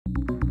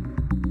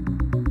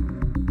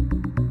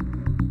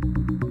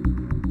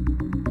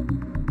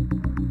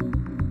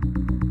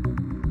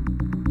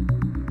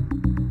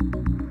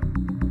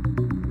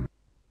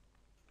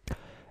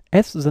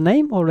As the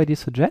name already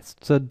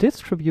suggests, the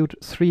distribute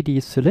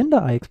 3D cylinder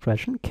eye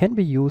expression can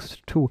be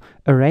used to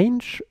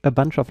arrange a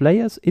bunch of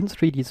layers in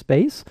 3D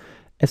space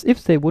as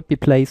if they would be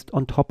placed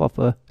on top of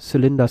a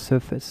cylinder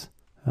surface.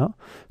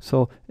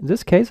 So in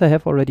this case, I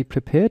have already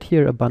prepared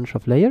here a bunch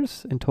of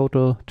layers, in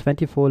total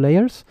 24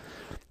 layers.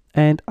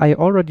 And I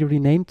already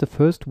renamed the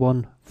first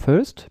one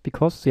first,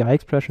 because the eye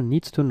expression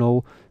needs to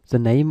know the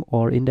name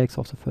or index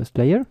of the first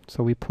layer.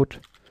 So we put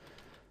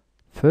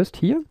first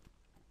here.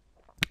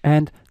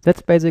 And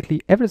that's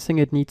basically everything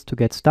it needs to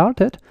get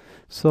started.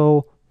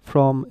 So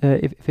from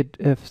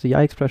if the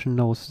eye expression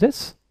knows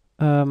this,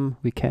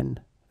 we can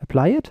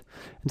apply it,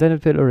 and then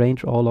it will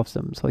arrange all of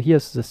them. So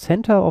here's the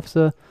center of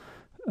the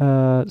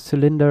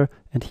cylinder,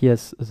 and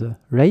here's the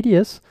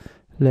radius.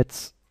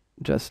 Let's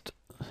just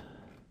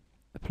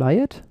apply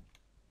it.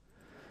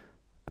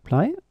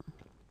 Apply.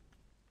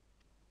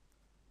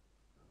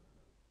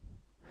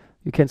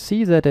 You can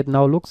see that it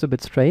now looks a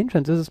bit strange,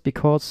 and this is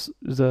because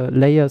the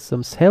layers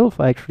themselves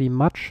are actually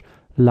much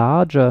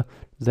larger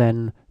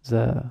than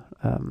the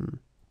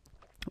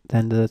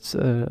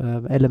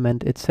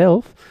element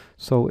itself.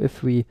 So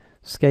if we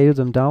scale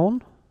them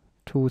down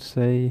to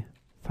say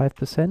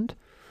 5%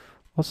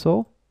 or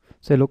so,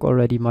 they look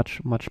already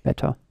much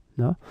better.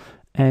 No?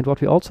 And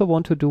what we also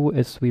want to do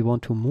is we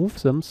want to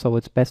move them, so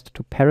it's best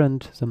to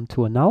parent them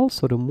to a null.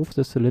 So to move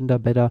the cylinder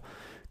better,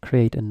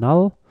 create a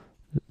null,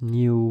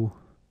 new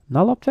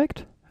null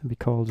object, and we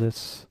call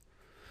this,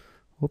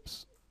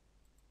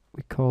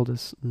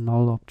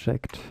 null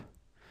object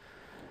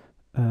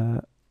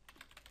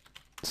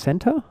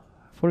center,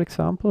 for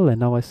example.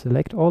 And now I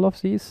select all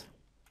of these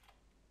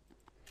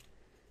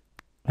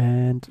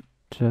and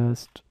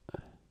just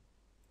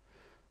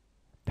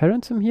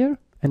parent them here.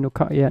 And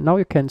now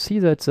you can see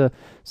that the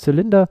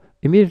cylinder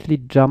immediately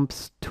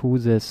jumps to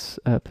this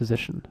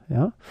position.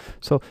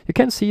 So you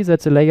can see that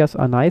the layers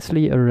are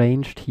nicely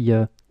arranged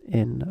here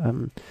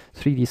in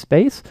 3D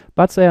space,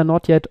 but they are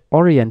not yet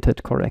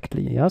oriented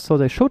correctly. So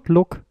they should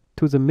look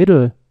to the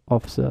middle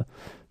of the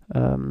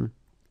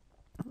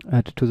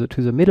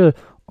to the middle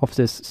of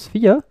this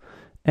sphere.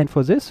 And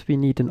for this, we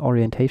need an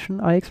orientation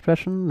eye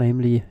expression,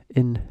 namely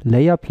in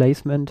layer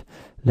placement,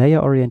 layer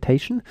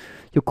orientation.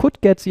 You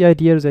could get the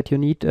idea that you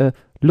need a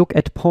look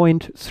at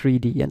point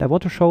 3D. And I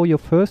want to show you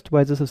first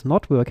why this is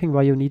not working,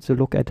 why you need the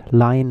look at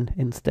line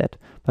instead.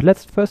 But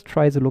let's first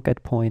try the look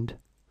at point.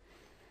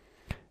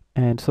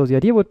 And so the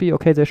idea would be,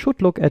 okay, they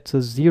should look at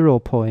the 0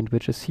 point,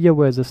 which is here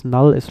where this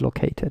null is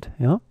located.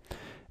 And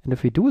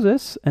if we do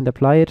this and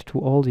apply it to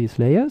all these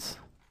layers,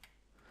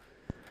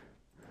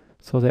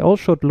 so they all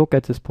should look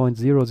at this point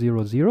 0,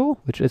 0, 0,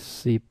 which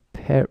is the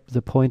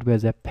point where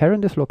their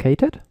parent is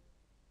located.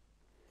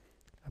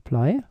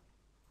 Apply.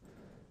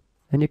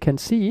 And you can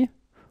see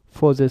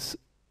for this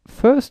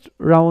first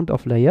round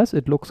of layers,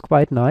 it looks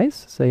quite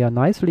nice. They are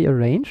nicely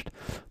arranged,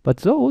 but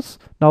those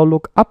now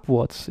look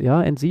upwards,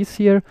 and these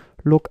here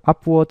look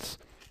upwards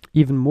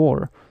even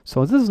more.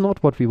 So this is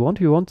not what we want.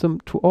 We want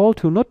them to all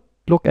to not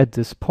look at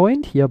this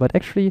point here, but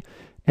actually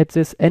at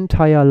this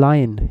entire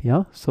line.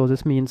 So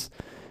this means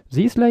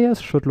these layers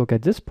should look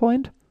at this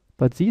point,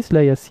 but these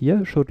layers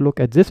here should look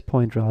at this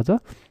point rather,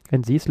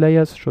 and these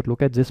layers should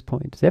look at this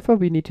point. Therefore,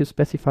 we need to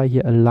specify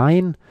here a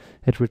line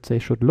at which they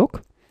should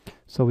look.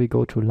 So we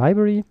go to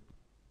Library,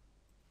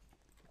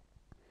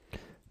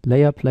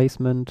 Layer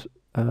Placement,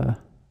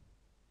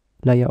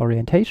 Layer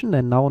Orientation,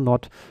 and now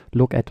not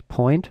look at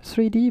point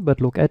 3D,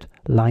 but look at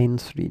line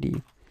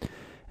 3D.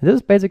 And this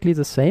is basically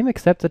the same,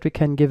 except that we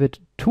can give it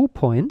 2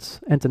 points.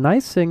 And the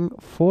nice thing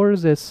for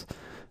this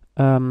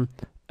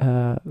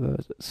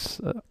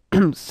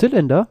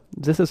cylinder,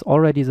 this is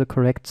already the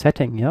correct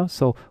setting.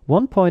 So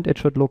 1 point it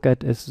should look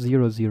at is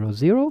 0, 0,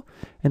 0,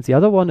 and the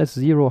other one is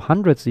 0,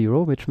 100,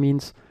 0, which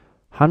means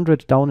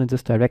 100 down in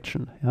this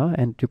direction.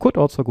 And you could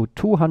also go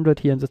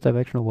 200 here in this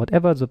direction or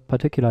whatever. The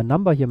particular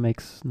number here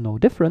makes no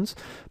difference,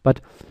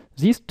 but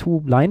these 2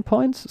 line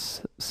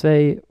points,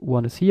 say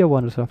one is here,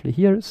 one is roughly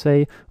here,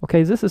 say,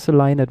 okay, this is the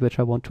line at which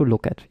I want to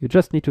look at. You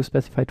just need to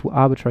specify 2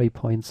 arbitrary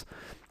points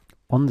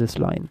on this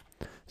line.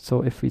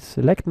 So if we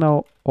select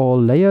now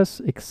all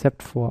layers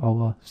except for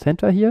our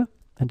center here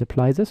and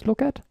apply this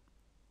look at,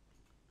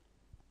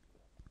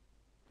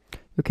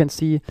 you can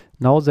see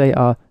now they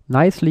are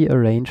nicely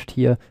arranged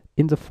here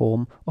in the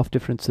form of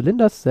different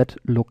cylinders that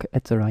look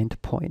at the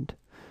right point.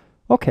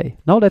 Okay,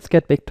 now let's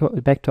get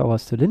back to our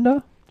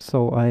cylinder.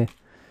 So I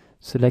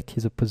select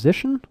here the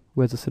position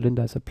where the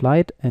cylinder is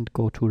applied and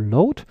go to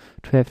load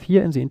to have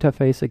here in the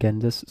interface again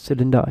this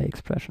cylinder eye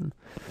expression.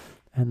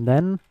 And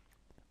then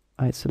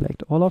I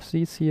select all of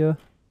these here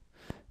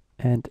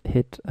and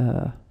hit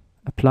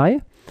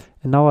apply.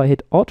 And now I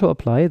hit auto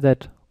apply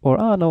that, or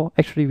no,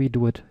 actually we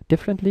do it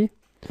differently,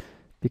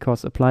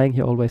 because applying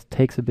here always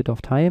takes a bit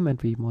of time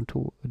and we want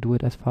to do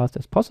it as fast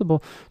as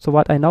possible. So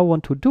what I now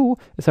want to do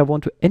is I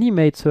want to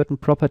animate certain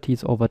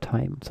properties over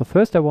time. So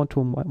first I want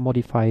to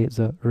modify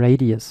the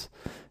radius.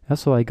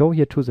 So I go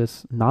here to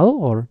this null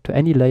or to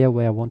any layer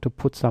where I want to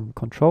put some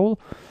control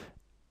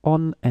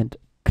on and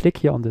click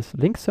here on this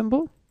link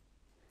symbol.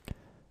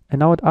 And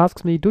now it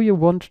asks me, do you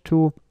want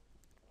to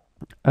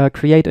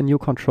create a new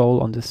control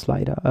on this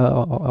slider,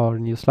 or a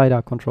new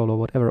slider control or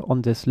whatever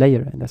on this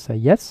layer? And I say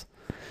yes.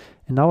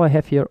 And now I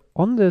have here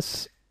on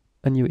this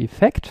a new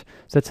effect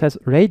that says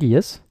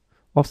radius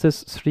of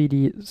this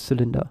 3D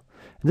cylinder.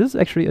 And this is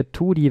actually a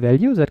 2D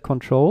value that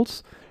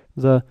controls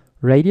the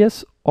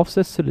radius of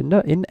this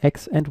cylinder in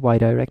X and Y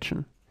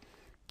direction.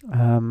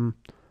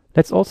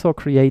 Let's also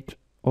create,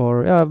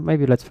 or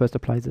maybe let's first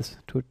apply this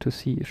to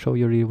show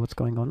you really what's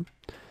going on.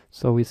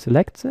 So we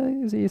select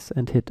these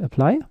and hit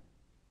apply.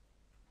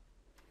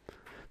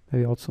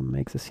 Maybe also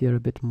make this here a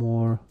bit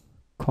more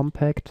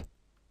compact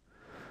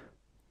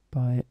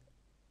by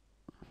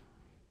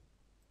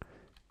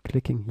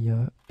clicking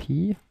here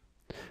P.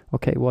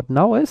 Okay, what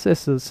now is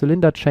the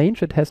cylinder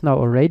change. It has now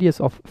a radius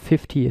of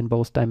 50 in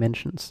both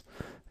dimensions.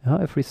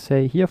 If we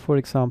say here, for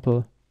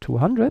example,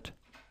 200,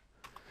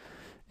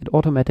 it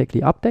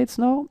automatically updates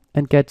now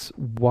and gets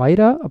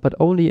wider, but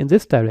only in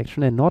this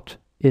direction and not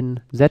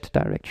in that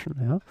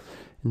direction.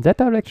 In that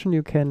direction,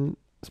 you can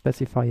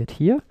specify it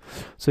here.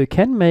 So you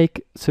can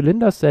make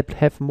cylinders that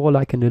have more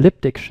like an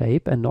elliptic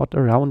shape and not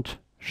a round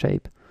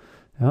shape.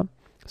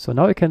 So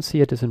now you can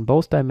see it is in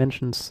both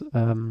dimensions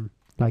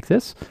like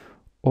this.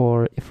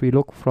 Or if we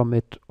look from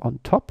it on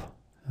top,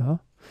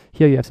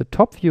 here you have the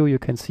top view, you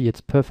can see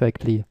it's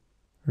perfectly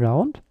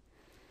round.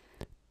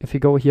 If you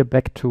go here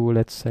back to,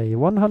 let's say,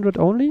 100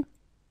 only,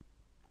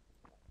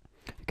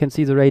 you can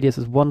see the radius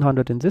is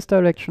 100 in this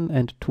direction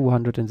and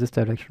 200 in this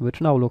direction, which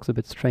now looks a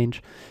bit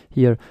strange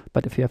here.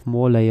 But if you have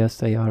more layers,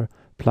 they are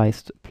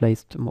placed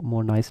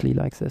more nicely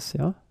like this.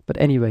 But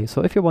anyway,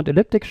 so if you want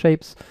elliptic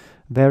shapes,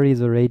 vary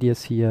the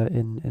radius here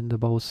in the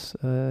both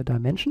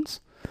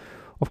dimensions.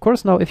 Of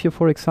course, now if you,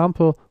 for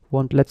example,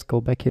 want, let's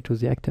go back here to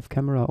the active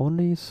camera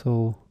only,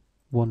 so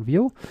one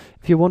view.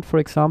 If you want, for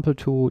example,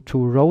 to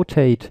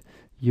rotate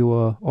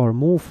your or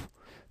move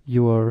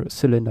your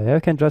cylinder,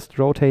 you can just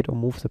rotate or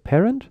move the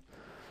parent.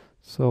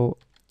 So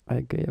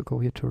I go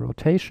here to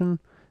rotation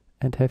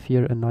and have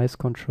here a nice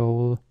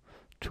control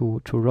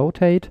to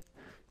rotate.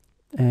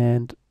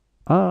 And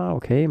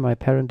okay, my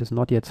parent is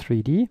not yet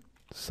 3D,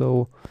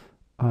 so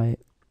I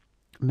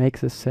make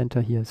this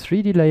center here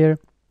 3D layer.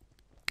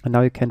 And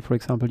now you can, for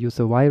example, use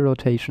the Y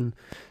rotation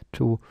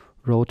to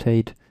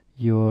rotate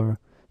your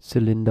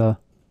cylinder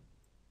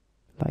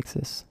like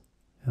this.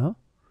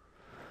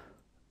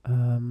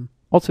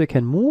 Also, you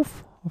can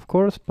move, of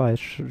course, by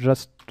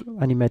just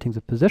animating the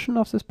position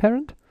of this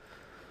parent.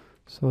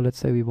 So let's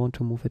say we want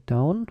to move it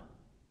down,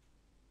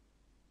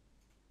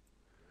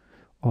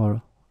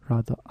 or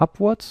rather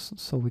upwards.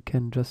 So we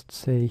can just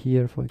say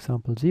here, for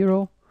example,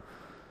 0.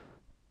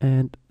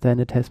 And then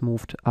it has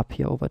moved up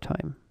here over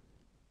time.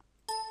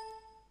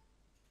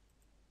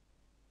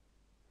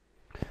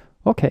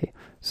 Okay,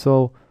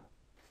 so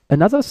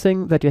another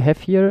thing that you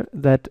have here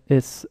that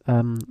is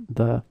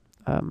the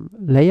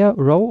layer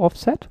row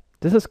offset.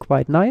 This is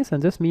quite nice,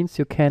 and this means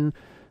you can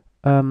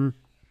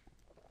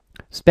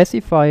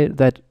specify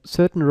that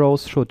certain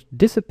rows should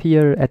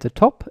disappear at the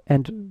top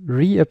and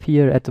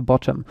reappear at the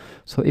bottom.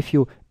 So if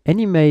you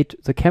animate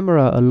the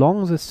camera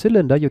along the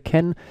cylinder, you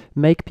can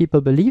make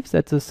people believe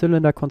that the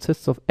cylinder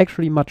consists of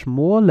actually much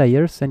more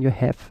layers than you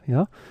have.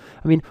 I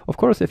mean, of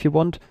course, if you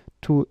want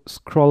to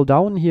scroll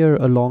down here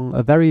along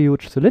a very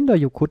huge cylinder,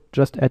 you could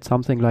just add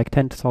something like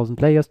 10,000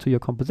 layers to your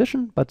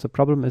composition, but the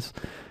problem is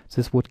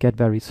this would get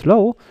very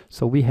slow.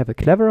 So we have a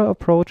cleverer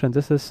approach, and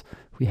this is,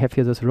 we have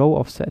here this row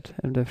offset.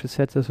 And if you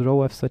set this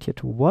row offset here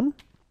to 1,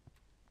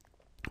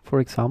 for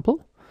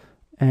example,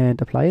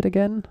 and apply it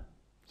again,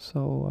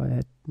 so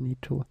I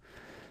need to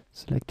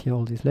select here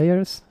all these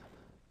layers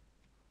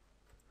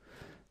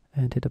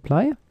and hit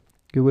apply,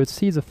 you will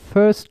see the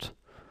first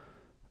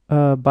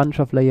bunch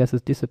of layers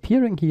is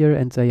disappearing here,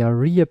 and they are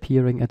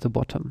reappearing at the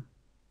bottom.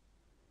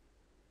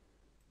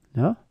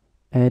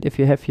 And if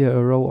you have here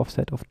a row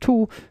offset of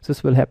 2,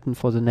 this will happen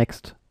for the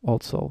next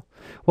also.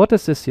 What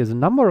is this here? The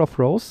number of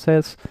rows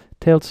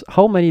tells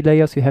how many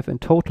layers you have in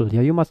total.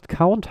 You must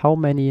count how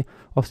many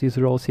of these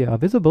rows here are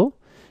visible.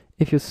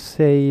 If you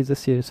say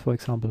this here is, for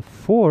example,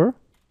 4,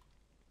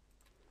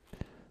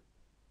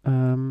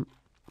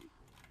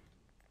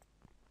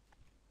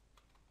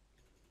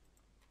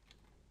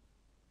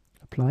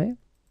 apply.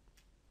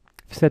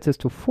 If you set this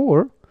to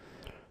 4,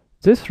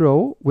 this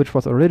row, which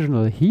was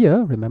original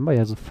here, remember,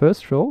 the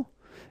first row,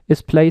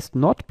 is placed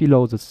not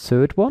below the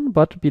third one,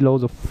 but below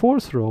the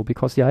fourth row,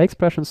 because the I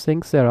expression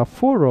thinks there are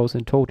 4 rows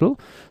in total,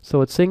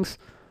 so it thinks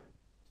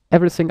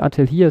everything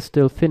until here is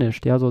still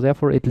finished, so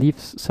therefore it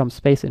leaves some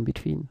space in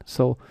between.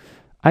 So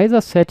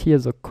either set here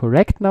the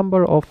correct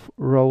number of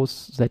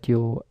rows that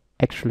you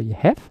actually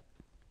have,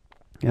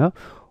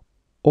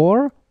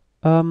 or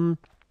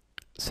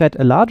set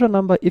a larger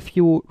number if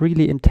you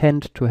really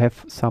intend to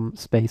have some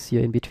space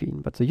here in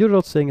between. But the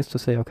usual thing is to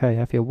say, okay, I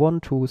have here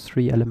 1, 2,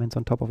 3 elements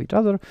on top of each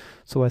other,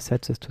 so I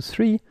set this to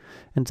 3,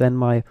 and then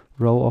my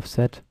row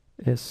offset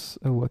is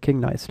working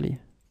nicely.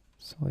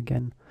 So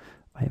again,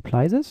 I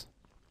apply this.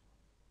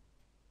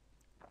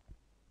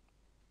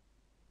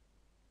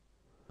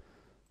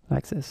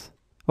 Like this.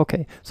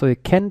 Okay, so you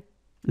can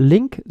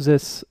link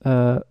this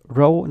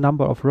row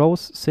number of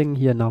rows thing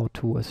here now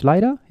to a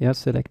slider. Yeah,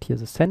 select here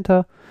the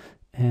center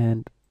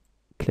and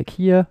click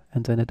here,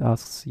 and then it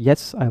asks,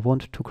 yes, I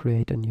want to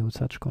create a new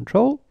such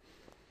control.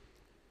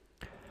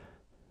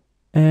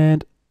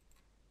 And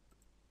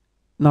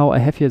now I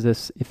have here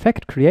this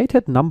effect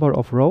created, number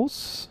of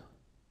rows.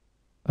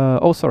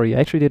 Oh, sorry, I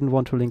actually didn't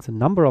want to link the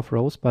number of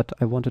rows, but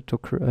I wanted to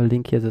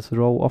link here this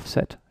row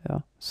offset. Yeah,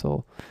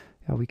 so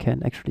yeah, we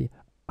can actually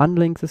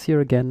unlink this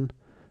here again,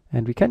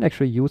 and we can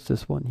actually use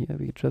this one here.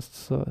 We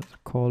just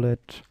call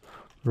it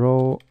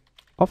row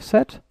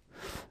offset,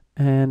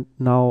 and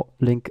now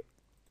link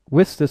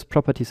with this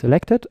property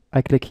selected.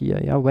 I click here.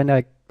 Yeah, when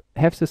I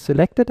have this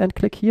selected and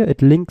click here,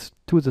 it links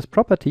to this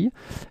property.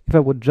 If I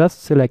would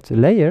just select the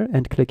layer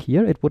and click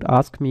here, it would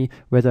ask me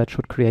whether it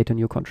should create a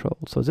new control.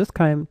 So this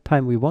time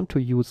we want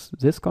to use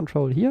this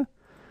control here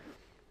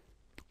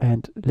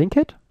and link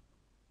it.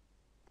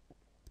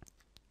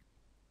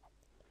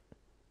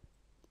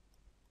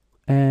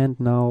 And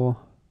now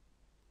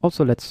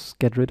also let's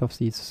get rid of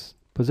these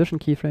position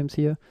keyframes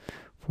here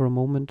for a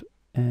moment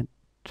and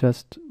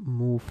just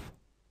move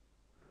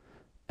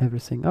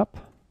everything up.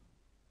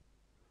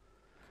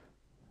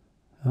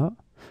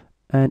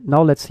 And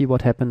now let's see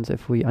what happens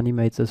if we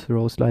animate this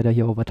row slider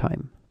here over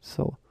time.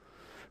 So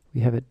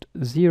we have it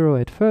 0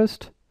 at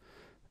first,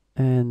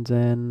 and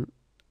then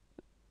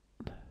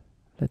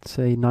let's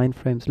say 9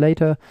 frames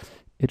later,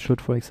 it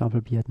should, for example,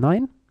 be at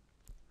 9.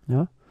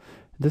 Yeah,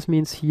 this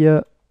means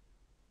here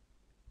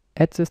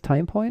at this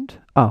time point,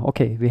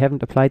 okay, we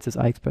haven't applied this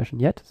I expression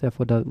yet,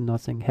 therefore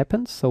nothing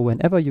happens. So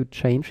whenever you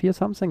change here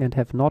something and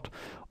have not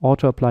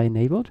auto apply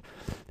enabled,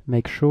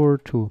 make sure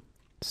to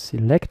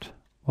select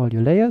all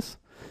your layers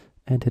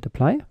and hit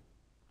apply.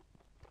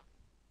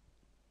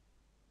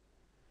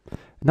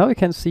 Now you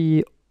can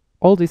see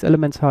all these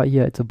elements are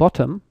here at the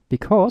bottom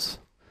because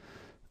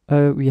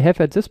we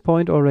have at this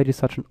point already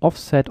such an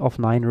offset of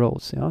 9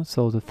 rows. Yeah,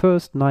 so the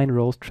first 9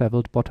 rows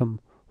traveled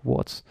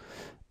bottomwards.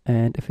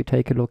 And if we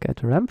take a look at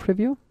the RAM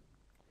preview,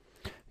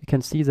 you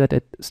can see that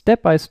it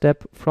step by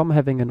step from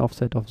having an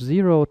offset of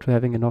 0 to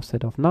having an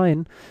offset of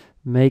 9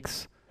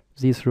 makes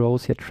these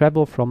rows here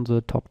travel from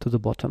the top to the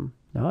bottom.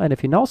 And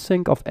if you now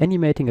think of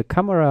animating a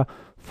camera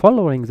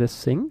following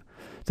this thing,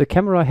 the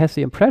camera has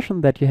the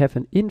impression that you have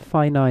an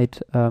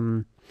infinite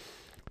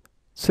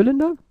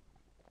cylinder,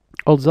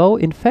 although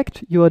in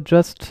fact you are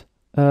just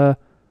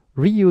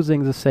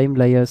reusing the same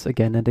layers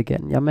again and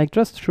again. Yeah, make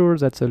just sure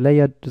that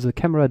the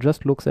camera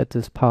just looks at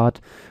this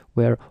part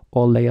where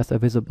all layers are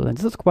visible. And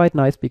this is quite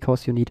nice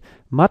because you need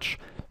much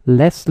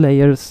less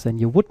layers than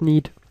you would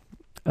need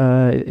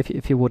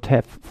if you would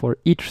have for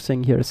each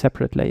thing here a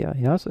separate layer.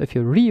 Yeah, so if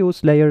you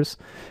reuse layers,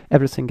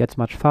 everything gets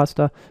much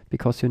faster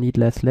because you need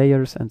less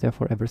layers and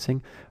therefore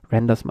everything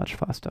renders much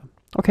faster.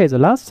 Okay, the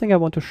last thing I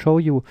want to show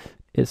you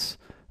is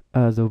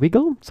the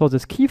wiggle. So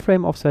this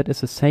keyframe offset is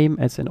the same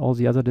as in all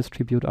the other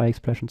distribute I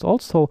expressions.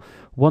 Also,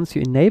 once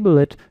you enable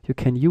it, you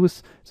can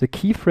use the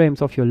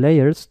keyframes of your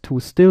layers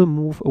to still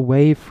move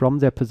away from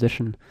their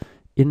position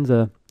in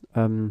the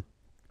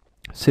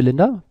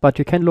cylinder. But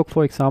you can look,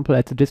 for example,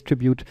 at the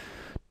distribute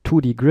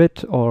 2D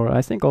grid, or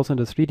I think also in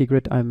the 3D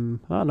grid.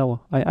 I'm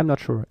not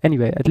sure.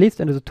 Anyway, at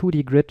least in the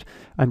 2D grid,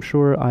 I'm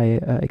sure I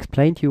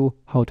explained to you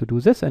how to do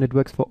this, and it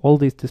works for all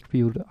these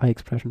distribute I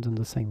expressions in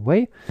the same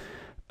way.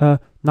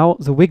 Now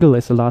the wiggle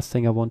is the last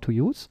thing I want to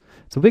use.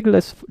 The wiggle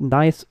is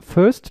nice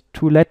first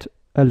to let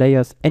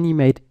layers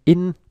animate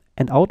in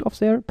and out of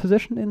their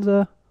position in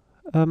the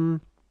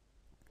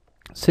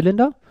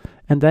cylinder,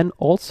 and then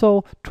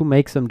also to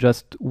make them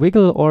just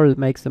wiggle or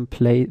make them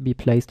be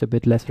placed a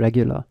bit less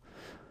regular.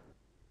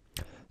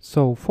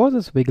 So for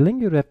this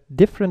wiggling, you have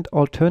different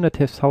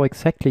alternatives how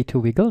exactly to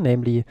wiggle,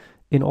 namely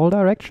in all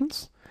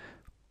directions,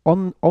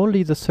 on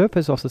only the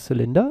surface of the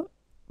cylinder,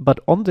 but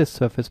on this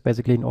surface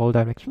basically in all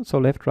directions, so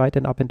left, right,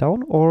 and up and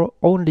down, or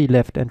only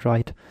left and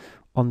right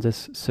on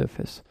this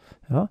surface.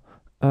 Yeah.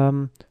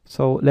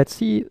 So let's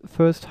see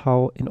first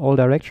how in all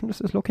directions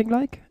this is looking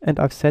like, and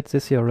I've set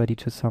this here already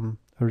to some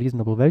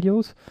reasonable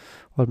values.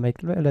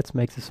 Let's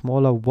make this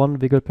smaller, 1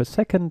 wiggle per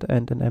second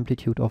and an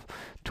amplitude of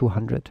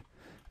 200.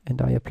 And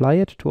I apply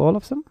it to all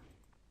of them.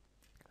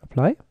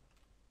 Apply.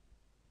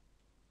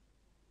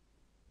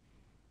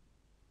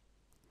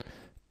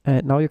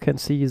 And now you can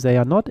see they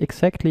are not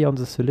exactly on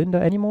the cylinder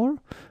anymore,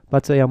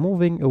 but they are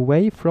moving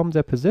away from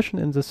their position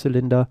in the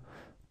cylinder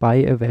by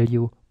a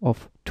value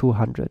of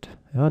 200.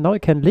 Now you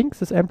can link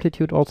this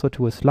amplitude also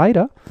to a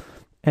slider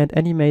and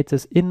animate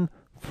this in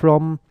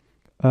from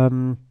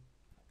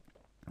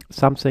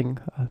something.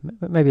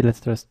 Maybe let's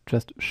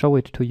just show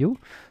it to you.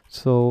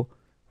 So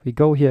we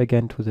go here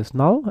again to this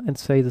null and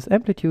say this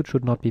amplitude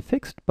should not be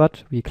fixed,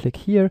 but we click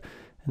here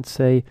and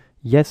say,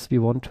 yes, we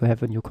want to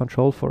have a new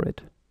control for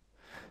it.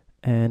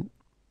 And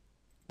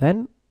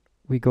then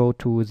we go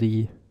to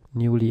the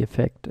newly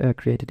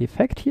created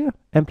effect here,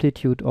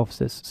 amplitude of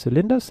this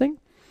cylinder thing.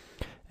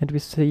 And we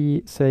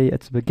say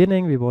at the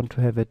beginning, we want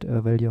to have it a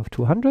value of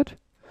 200.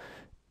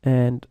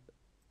 And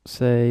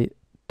say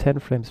 10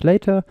 frames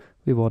later,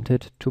 we want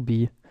it to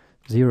be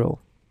 0.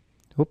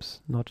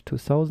 Oops, not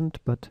 2000,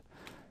 but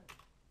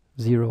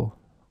 0.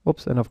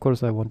 Oops, and of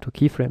course I want to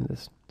keyframe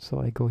this.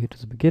 So I go here to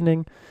the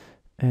beginning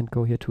and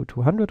go here to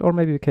 200, or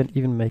maybe we can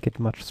even make it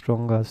much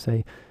stronger,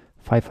 say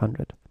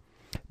 500.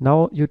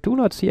 Now you do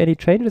not see any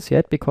changes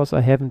yet because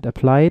I haven't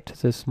applied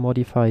this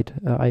modified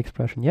I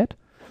expression yet.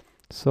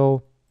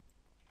 So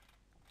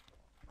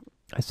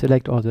I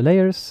select all the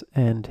layers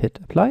and hit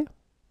apply.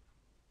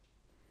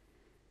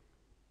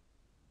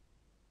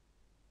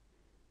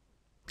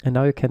 And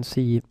now you can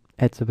see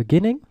at the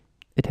beginning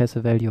it has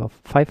a value of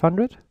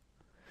 500.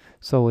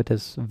 So it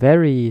is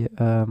very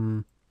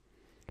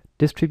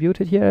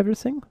distributed here,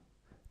 everything.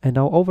 And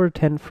now over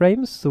 10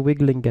 frames the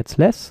wiggling gets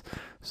less.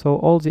 So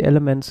all the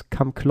elements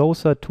come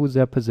closer to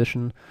their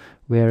position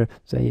where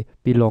they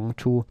belong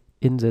to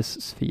in this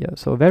sphere.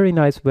 So a very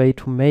nice way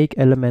to make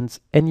elements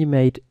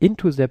animate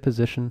into their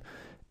position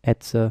at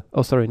the,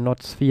 oh sorry,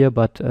 not sphere,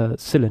 but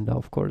cylinder,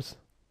 of course.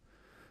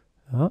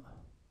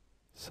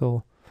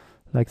 So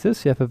like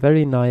this, you have a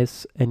very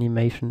nice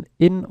animation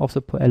in of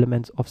the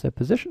elements of their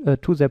position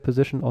to their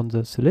position on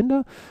the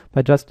cylinder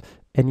by just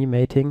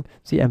animating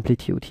the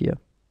amplitude here.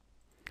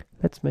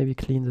 Let's maybe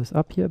clean this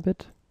up here a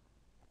bit.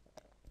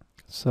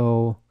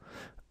 So,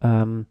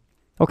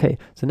 okay,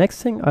 the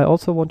next thing I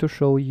also want to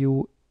show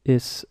you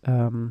is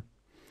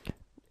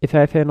if I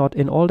have here not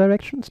in all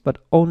directions, but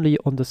only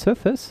on the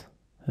surface,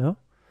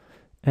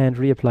 and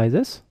reapply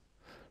this,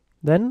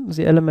 then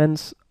the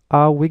elements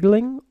are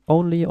wiggling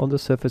only on the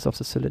surface of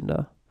the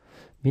cylinder,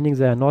 meaning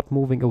they are not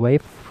moving away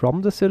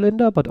from the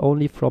cylinder, but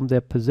only from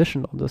their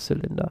position on the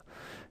cylinder.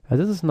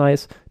 This is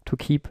nice to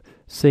keep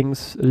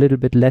things a little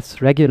bit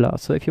less regular.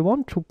 So if you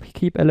want to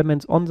keep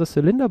elements on the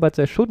cylinder, but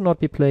they should not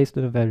be placed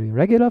in a very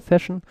regular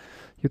fashion,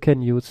 you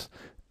can use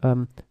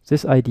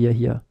this idea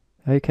here.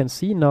 You can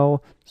see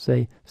now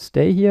they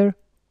stay here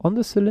on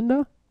the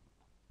cylinder,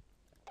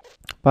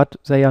 but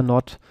they are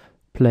not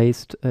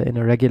placed in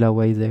a regular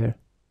way there.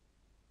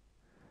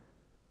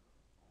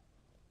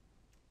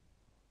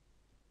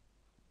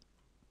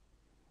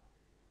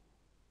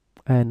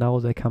 And now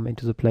they come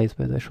into the place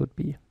where they should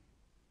be.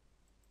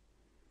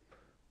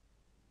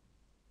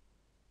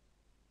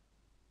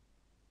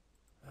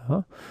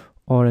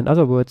 Or in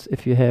other words,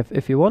 if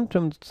you want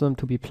them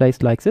to be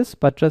placed like this,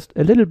 but just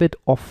a little bit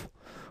off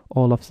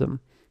all of them,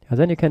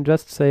 then you can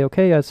just say,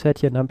 okay, I set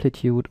here an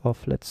amplitude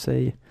of, let's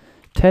say,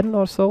 10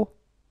 or so,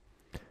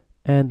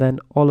 and then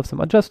all of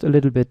them are just a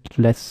little bit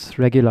less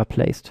regular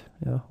placed,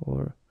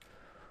 or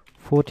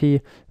 40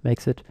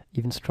 makes it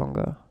even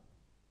stronger.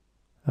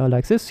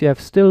 Like this, you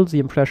have still the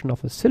impression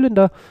of a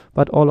cylinder,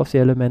 but all of the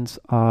elements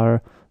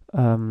are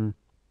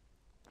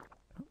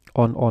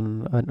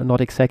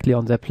not exactly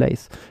on their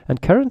place.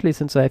 And currently,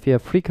 since I have here a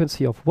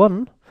frequency of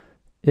 1,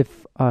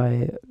 if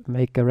I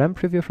make a RAM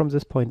preview from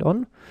this point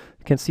on,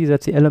 you can see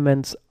that the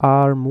elements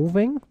are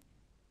moving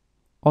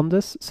on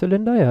this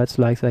cylinder. It's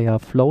like they are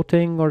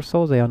floating or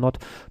so. They are not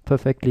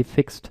perfectly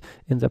fixed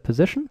in their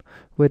position,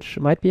 which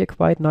might be a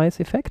quite nice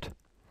effect.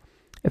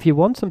 If you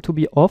want them to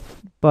be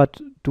off, but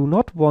do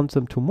not want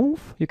them to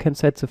move, you can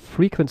set the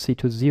frequency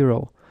to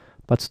 0,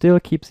 but still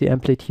keep the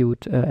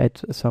amplitude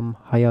at some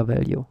higher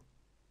value.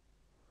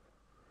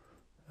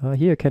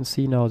 Here you can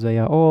see now they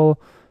are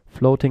all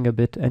floating a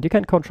bit, and you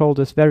can control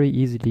this very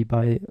easily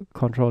by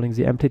controlling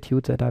the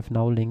amplitude that I've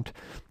now linked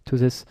to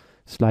this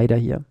slider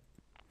here.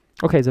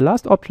 Okay, the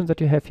last option that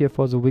you have here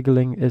for the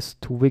wiggling is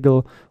to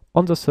wiggle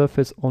on the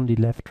surface only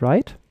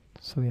left-right.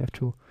 So you have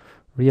to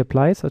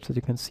reapply such that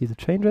you can see the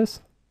changes.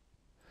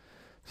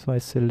 So I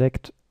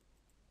select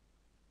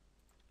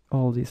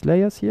all these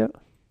layers here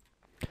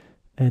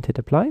and hit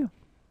apply.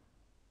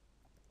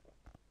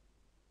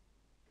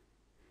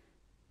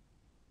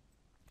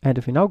 And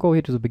if we now go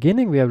here to the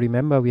beginning,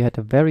 remember we had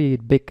a very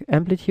big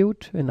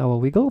amplitude in our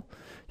wiggle.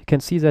 You can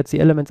see that the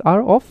elements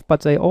are off,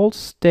 but they all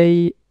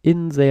stay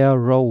in their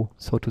row,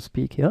 so to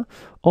speak.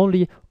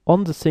 Only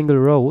on the single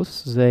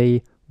rows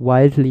they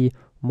wildly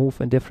move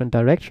in different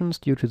directions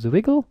due to the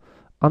wiggle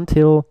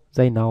until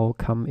they now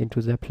come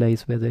into their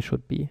place where they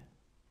should be.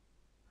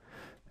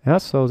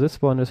 So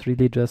this one is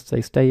really just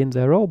they stay in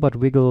their row but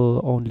wiggle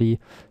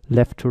only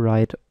left to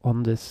right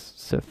on this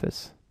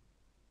surface.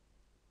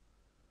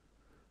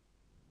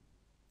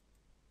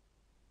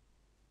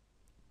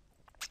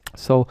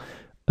 So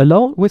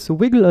with the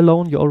wiggle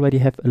alone, you already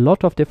have a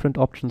lot of different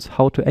options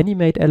how to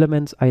animate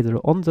elements either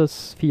on the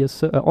sphere,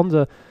 on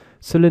the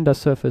cylinder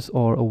surface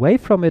or away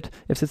from it.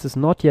 If this is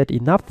not yet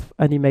enough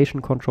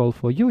animation control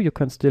for you, you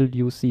can still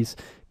use these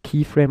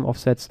keyframe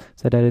offsets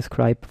that I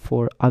describe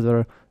for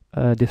other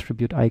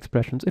distribute I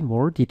expressions in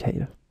more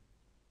detail.